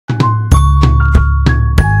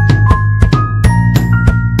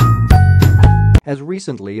As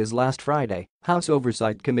recently as last Friday, House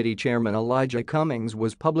Oversight Committee Chairman Elijah Cummings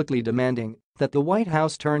was publicly demanding that the White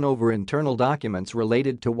House turn over internal documents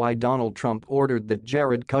related to why Donald Trump ordered that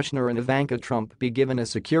Jared Kushner and Ivanka Trump be given a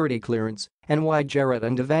security clearance and why Jared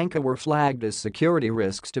and Ivanka were flagged as security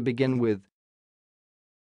risks to begin with.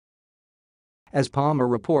 As Palmer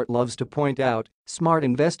Report loves to point out, smart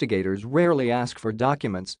investigators rarely ask for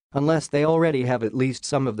documents unless they already have at least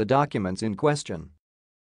some of the documents in question.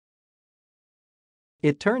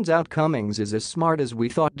 It turns out Cummings is as smart as we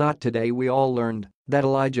thought. Today we all learned that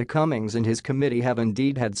Elijah Cummings and his committee have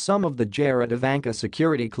indeed had some of the Jared-Ivanka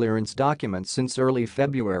security clearance documents since early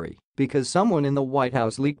February because someone in the White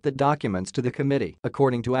House leaked the documents to the committee,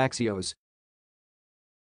 according to Axios.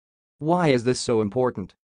 Why is this so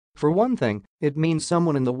important? For one thing, it means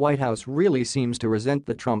someone in the White House really seems to resent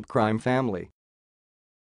the Trump crime family.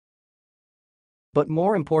 But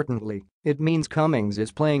more importantly, it means Cummings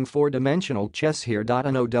is playing four-dimensional chess here. Now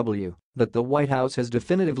that the White House has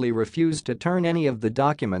definitively refused to turn any of the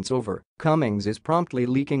documents over, Cummings is promptly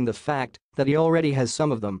leaking the fact that he already has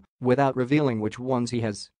some of them without revealing which ones he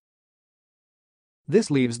has.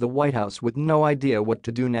 This leaves the White House with no idea what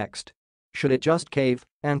to do next. Should it just cave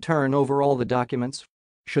and turn over all the documents?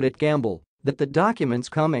 Should it gamble that the documents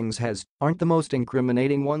Cummings has aren't the most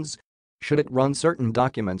incriminating ones? Should it run certain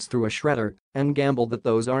documents through a shredder and gamble that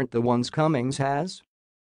those aren't the ones Cummings has?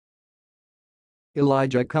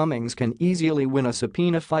 Elijah Cummings can easily win a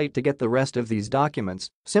subpoena fight to get the rest of these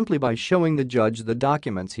documents simply by showing the judge the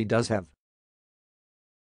documents he does have.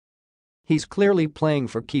 He's clearly playing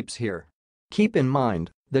for keeps here. Keep in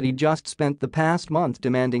mind that he just spent the past month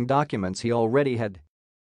demanding documents he already had.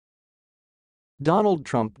 Donald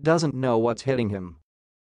Trump doesn't know what's hitting him.